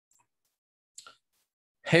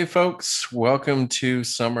Hey folks, welcome to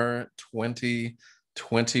summer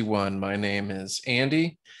 2021. My name is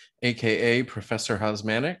Andy, aka Professor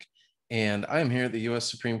Hosmanic, and I'm here at the US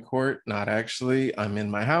Supreme Court. Not actually, I'm in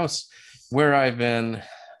my house where I've been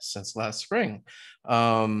since last spring.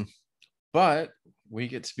 Um, but we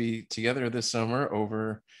get to be together this summer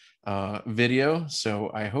over video, so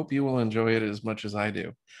I hope you will enjoy it as much as I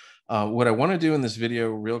do. What I want to do in this video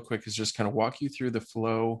real quick is just kind of walk you through the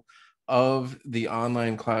flow of the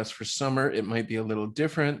online class for summer. It might be a little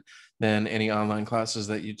different than any online classes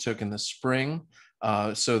that you took in the spring.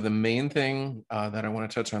 So the main thing that I want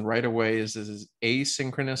to touch on right away is this is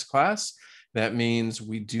asynchronous class. That means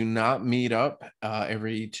we do not meet up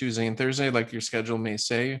every Tuesday and Thursday like your schedule may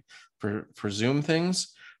say for Zoom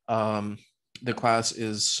things. The class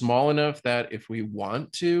is small enough that if we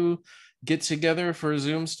want to get together for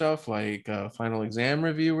Zoom stuff like a final exam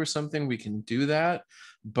review or something, we can do that.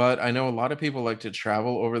 But I know a lot of people like to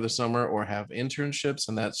travel over the summer or have internships,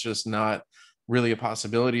 and that's just not really a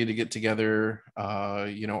possibility to get together, all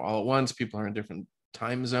at once. People are in different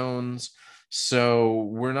time zones. So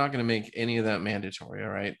we're not going to make any of that mandatory,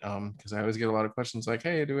 all right? Because I always get a lot of questions like,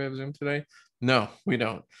 hey, do we have Zoom today? No, we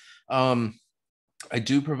don't. Um, I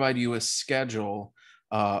do provide you a schedule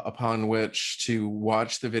upon which to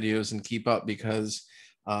watch the videos and keep up because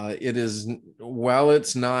it is, while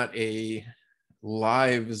it's not a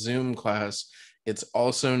live Zoom class, it's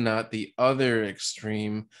also not the other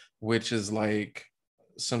extreme, which is like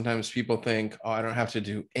sometimes people think, oh, I don't have to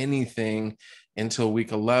do anything until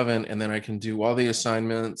week 11, and then I can do all the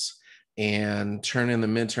assignments and turn in the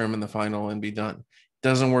midterm and the final and be done.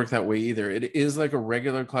 Doesn't work that way either. It is like a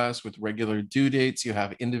regular class with regular due dates. You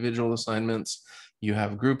have individual assignments, you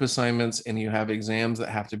have group assignments, and you have exams that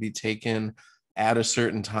have to be taken at a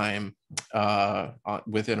certain time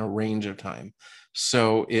within a range of time.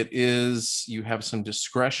 So it is, you have some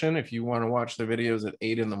discretion. If you want to watch the videos at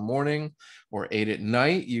 8 in the morning or 8 at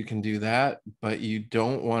night, you can do that, but you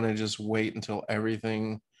don't want to just wait until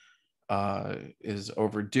everything is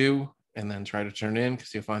overdue and then try to turn it in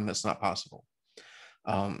because you'll find that's not possible.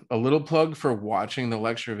 A little plug for watching the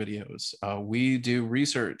lecture videos. We do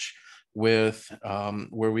research with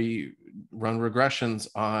where we run regressions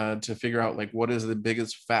to figure out like what is the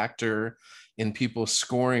biggest factor in people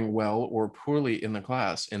scoring well or poorly in the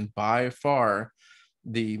class. And by far,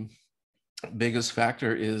 the biggest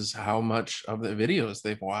factor is how much of the videos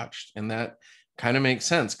they've watched. And that kind of makes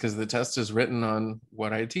sense because the test is written on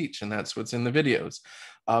what I teach, and that's what's in the videos.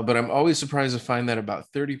 But I'm always surprised to find that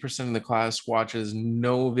about 30% of the class watches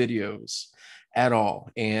no videos at all.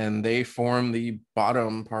 And they form the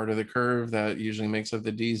bottom part of the curve that usually makes up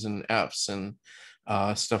the D's and F's and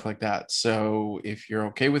stuff like that. So if you're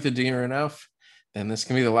okay with a D or an F, then this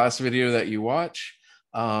can be the last video that you watch.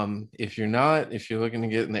 If you're not, if you're looking to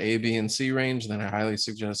get in the A, B, and C range, then I highly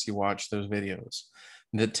suggest you watch those videos.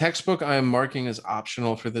 The textbook I am marking as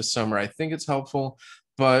optional for this summer. I think it's helpful,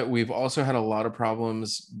 but we've also had a lot of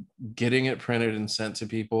problems getting it printed and sent to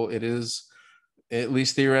people. It is at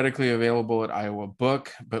least theoretically available at Iowa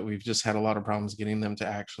Book, but we've just had a lot of problems getting them to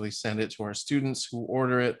actually send it to our students who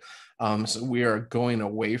order it. So we are going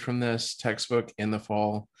away from this textbook in the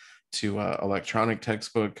fall to electronic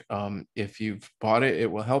textbook. If you've bought it,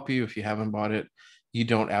 it will help you. If you haven't bought it, you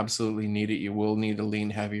don't absolutely need it. You will need to lean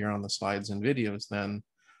heavier on the slides and videos then,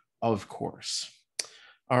 of course.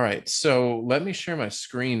 All right, so let me share my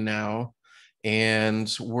screen now,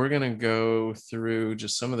 and we're going to go through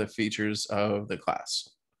just some of the features of the class.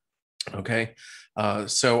 Okay,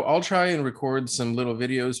 so I'll try and record some little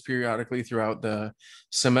videos periodically throughout the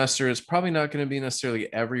semester. It's probably not going to be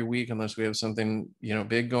necessarily every week unless we have something,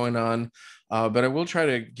 big going on. But I will try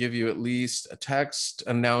to give you at least a text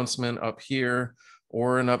announcement up here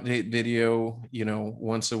or an update video,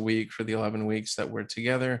 once a week for the 11 weeks that we're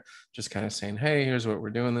together, just kind of saying, hey, here's what we're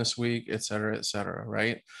doing this week, et cetera,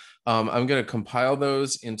 right? I'm going to compile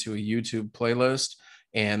those into a YouTube playlist,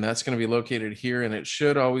 and that's going to be located here, and it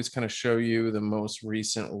should always kind of show you the most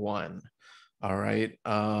recent one. All right.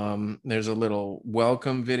 There's a little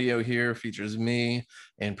welcome video here, features me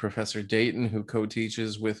and Professor Dayton, who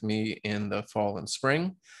co-teaches with me in the fall and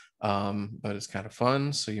spring. But it's kind of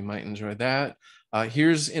fun, so you might enjoy that.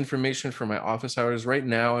 Here's information for my office hours. Right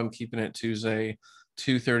now, I'm keeping it Tuesday,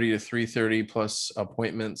 2:30 to 3:30 plus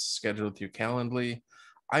appointments scheduled through Calendly.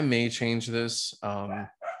 I may change this.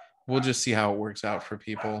 We'll just see how it works out for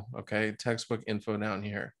people. Okay, textbook info down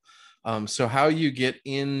here. So how you get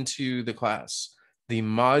into the class. The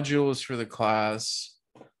modules for the class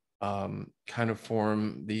kind of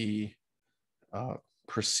form the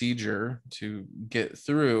procedure to get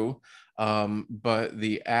through. but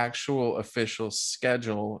the actual official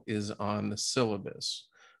schedule is on the syllabus,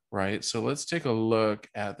 right? So let's take a look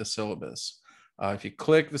at the syllabus. If you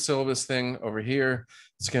click the syllabus thing over here,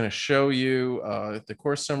 it's going to show you the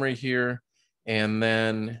course summary here, and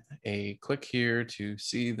then a click here to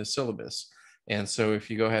see the syllabus. And so if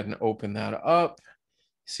you go ahead and open that up,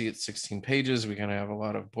 see it's 16 pages. We're going to have a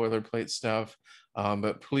lot of boilerplate stuff,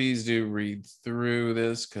 but please do read through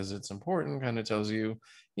this because it's important. Kind of tells you,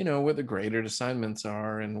 you know, what the graded assignments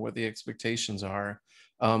are and what the expectations are.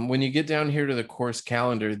 When you get down here to the course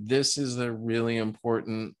calendar, this is the really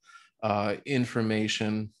important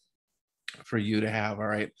information for you to have. All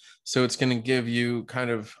right. So it's going to give you kind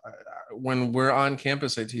of, when we're on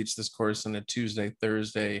campus, I teach this course in a Tuesday,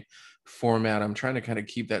 Thursday format. I'm trying to kind of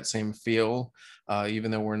keep that same feel,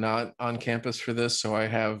 even though we're not on campus for this. So I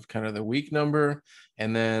have kind of the week number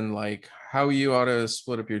and then like how you ought to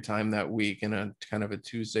split up your time that week in a kind of a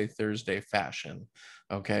Tuesday, Thursday fashion.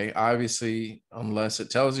 Okay. Obviously, unless it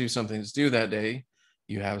tells you something's due that day,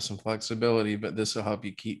 you have some flexibility, but this will help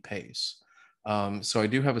you keep pace. So I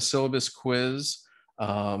do have a syllabus quiz,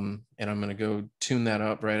 and I'm going to go tune that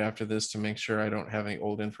up right after this to make sure I don't have any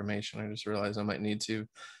old information. I just realized I might need to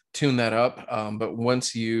tune that up. But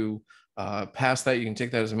once you pass that, you can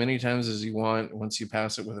take that as many times as you want. Once you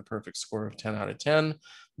pass it with a perfect score of 10 out of 10,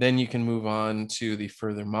 then you can move on to the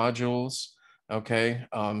further modules. Okay.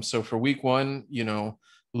 So for week one, you know,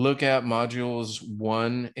 look at modules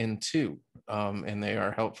 1 and 2, and they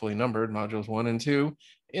are helpfully numbered, modules 1 and 2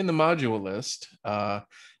 in the module list.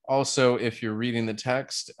 Also, if you're reading the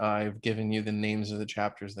text, I've given you the names of the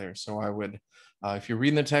chapters there. So I would, if you're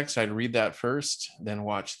reading the text, I'd read that first, then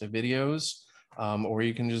watch the videos, or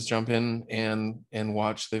you can just jump in and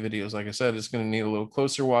watch the videos. Like I said, it's going to need a little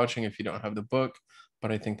closer watching if you don't have the book,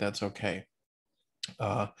 but I think that's okay.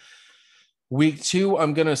 Week 2,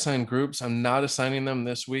 I'm going to assign groups. I'm not assigning them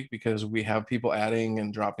this week because we have people adding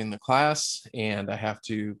and dropping the class, and I have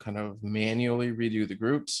to kind of manually redo the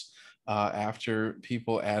groups after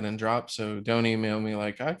people add and drop. So don't email me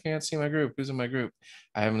like, I can't see my group. Who's in my group?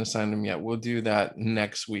 I haven't assigned them yet. We'll do that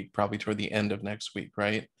next week, probably toward the end of next week,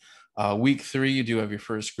 right? Week 3, you do have your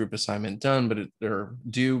first group assignment done, but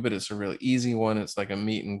it's a really easy one. It's like a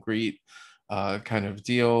meet and greet kind of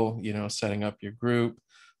deal, you know, setting up your group.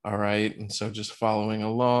 All right. And so just following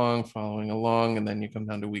along, and then you come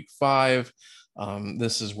down to week 5.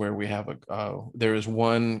 This is where we have there is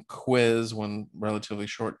one quiz, one relatively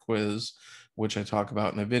short quiz, which I talk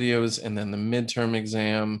about in the videos, and then the midterm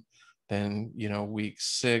exam. Then, you know, week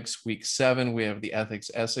 6, week 7, we have the ethics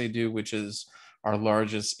essay due, which is our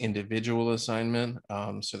largest individual assignment.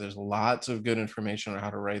 So there's lots of good information on how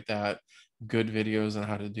to write that, good videos on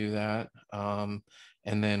how to do that.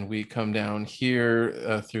 And then we come down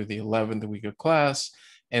here through the 11th week of class,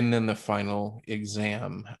 and then the final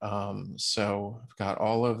exam. So I've got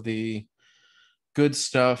all of the good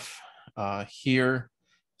stuff here.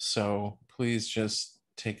 So please just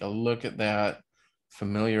take a look at that,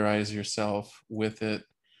 familiarize yourself with it,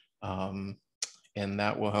 and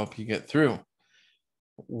that will help you get through.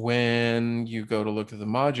 When you go to look at the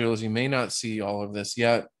modules, you may not see all of this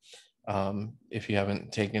yet if you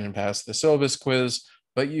haven't taken and passed the syllabus quiz,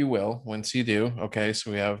 but you will once you do. Okay,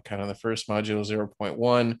 so we have kind of the first module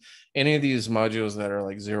 0.1. Any of these modules that are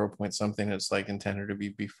like 0 point something, it's like intended to be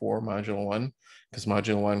before module 1, because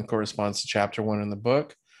module 1 corresponds to chapter 1 in the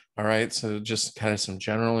book. All right, so just kind of some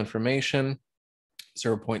general information.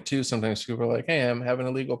 0.2, sometimes people are like, hey, I'm having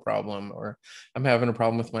a legal problem, or I'm having a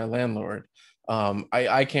problem with my landlord.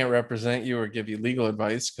 I can't represent you or give you legal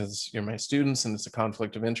advice because you're my students and it's a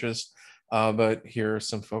conflict of interest. But here are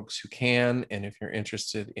some folks who can. And if you're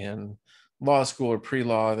interested in law school or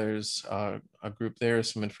pre-law, there's a group there,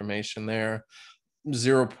 some information there.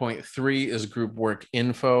 0.3 is group work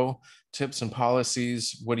info, tips and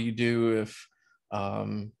policies. What do you do if,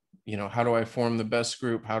 you know, how do I form the best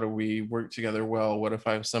group? How do we work together well? What if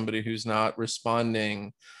I have somebody who's not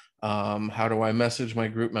responding? How do I message my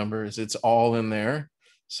group members? It's all in there.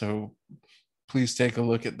 So please take a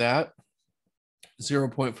look at that.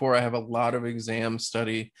 0.4, I have a lot of exam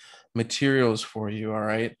study materials for you. All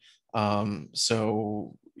right.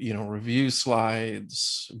 So, you know, review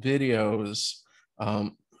slides, videos,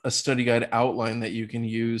 a study guide outline that you can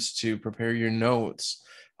use to prepare your notes,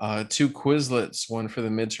 2 Quizlets, one for the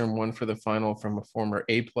midterm, one for the final from a former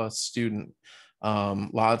A+ student.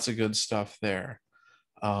 Lots of good stuff there.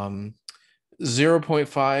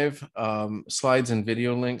 0.5 slides and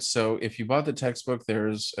video links. So if you bought the textbook,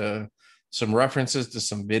 there's some references to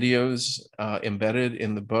some videos embedded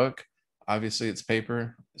in the book. Obviously it's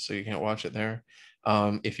paper, so you can't watch it there.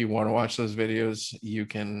 If you want to watch those videos, you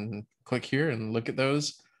can click here and look at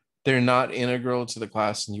those. They're not integral to the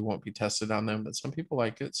class and you won't be tested on them, but some people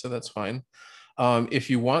like it, so that's fine. If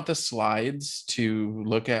you want the slides to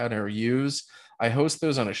look at or use, I host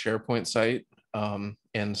those on a SharePoint site.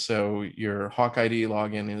 And so your Hawk ID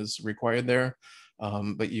login is required there,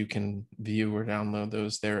 but you can view or download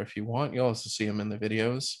those there if you want. You'll also see them in the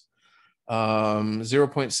videos.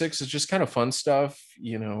 0.6 is just kind of fun stuff,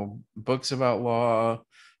 books about law,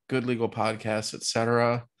 good legal podcasts,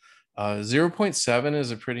 etc. 0.7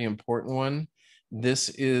 is a pretty important one. This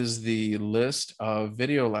is the list of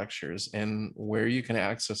video lectures and where you can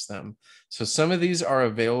access them. So some of these are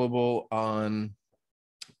available on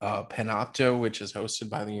Panopto, which is hosted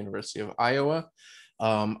by the University of Iowa.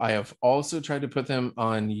 I have also tried to put them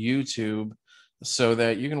on YouTube so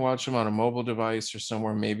that you can watch them on a mobile device or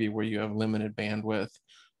somewhere maybe where you have limited bandwidth.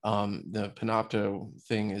 The Panopto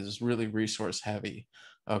thing is really resource heavy.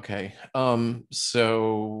 Okay,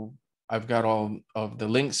 so I've got all of the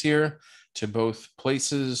links here to both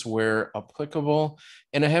places where applicable,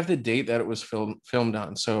 and I have the date that it was filmed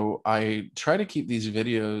on. So I try to keep these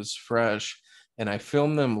videos fresh, and I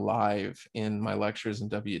film them live in my lectures in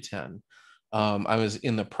W10. I was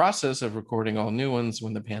in the process of recording all new ones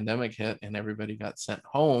when the pandemic hit and everybody got sent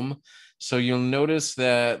home. So you'll notice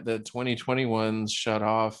that the 2021s shut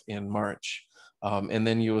off in March. And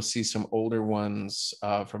then you will see some older ones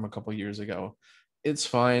from a couple years ago. It's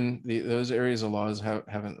fine. Those areas of laws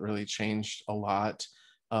haven't really changed a lot.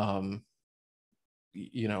 Everything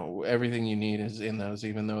you need is in those,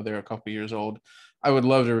 even though they're a couple years old. I would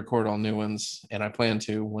love to record all new ones, and I plan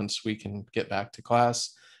to once we can get back to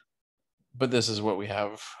class. But this is what we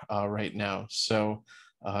have right now. So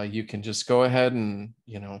you can just go ahead and,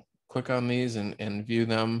 click on these and view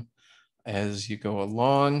them as you go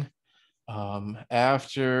along.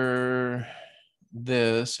 After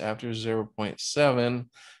 0.7,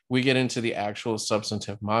 we get into the actual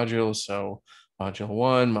substantive modules. So module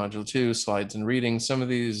 1, module 2, slides and reading. Some of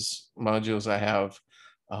these modules I have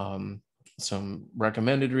some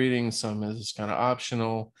recommended reading, some is kind of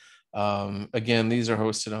optional. Again, these are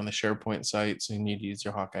hosted on the SharePoint site, so you need to use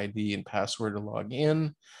your Hawk ID and password to log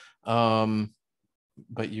in.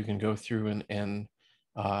 But you can go through and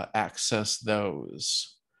access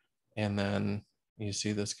those. And then you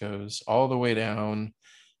see this goes all the way down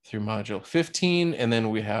through module 15. And then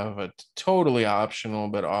we have a totally optional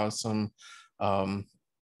but awesome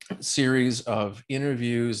series of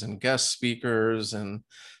interviews and guest speakers and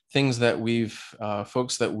things that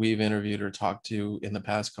folks that we've interviewed or talked to in the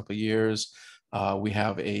past couple of years. We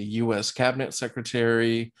have a U.S. Cabinet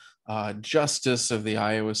Secretary, Justice of the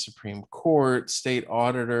Iowa Supreme Court, State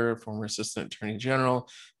Auditor, former Assistant Attorney General.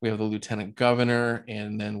 We have the Lieutenant Governor,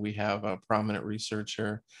 and then we have a prominent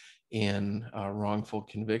researcher in wrongful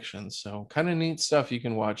convictions. So kind of neat stuff. You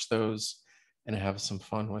can watch those and have some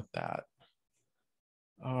fun with that.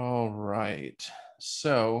 All right,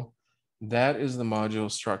 so that is the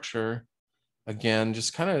module structure. Again,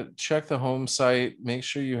 just kind of check the home site, make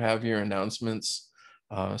sure you have your announcements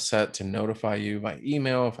set to notify you by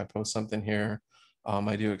email if I post something here.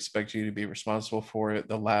 I do expect you to be responsible for it.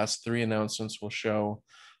 The last 3 announcements will show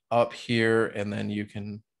up here, and then you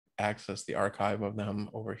can access the archive of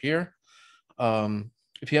them over here.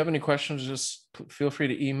 If you have any questions, just feel free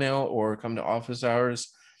to email or come to office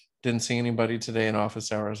hours. Didn't see anybody today in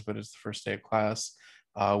office hours, but it's the first day of class.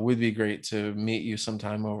 Would be great to meet you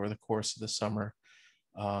sometime over the course of the summer.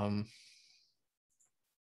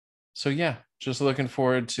 So yeah, just looking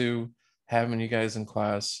forward to having you guys in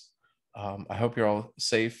class. I hope you're all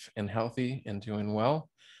safe and healthy and doing well,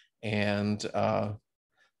 and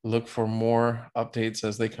look for more updates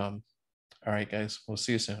as they come. All right, guys, we'll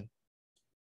see you soon.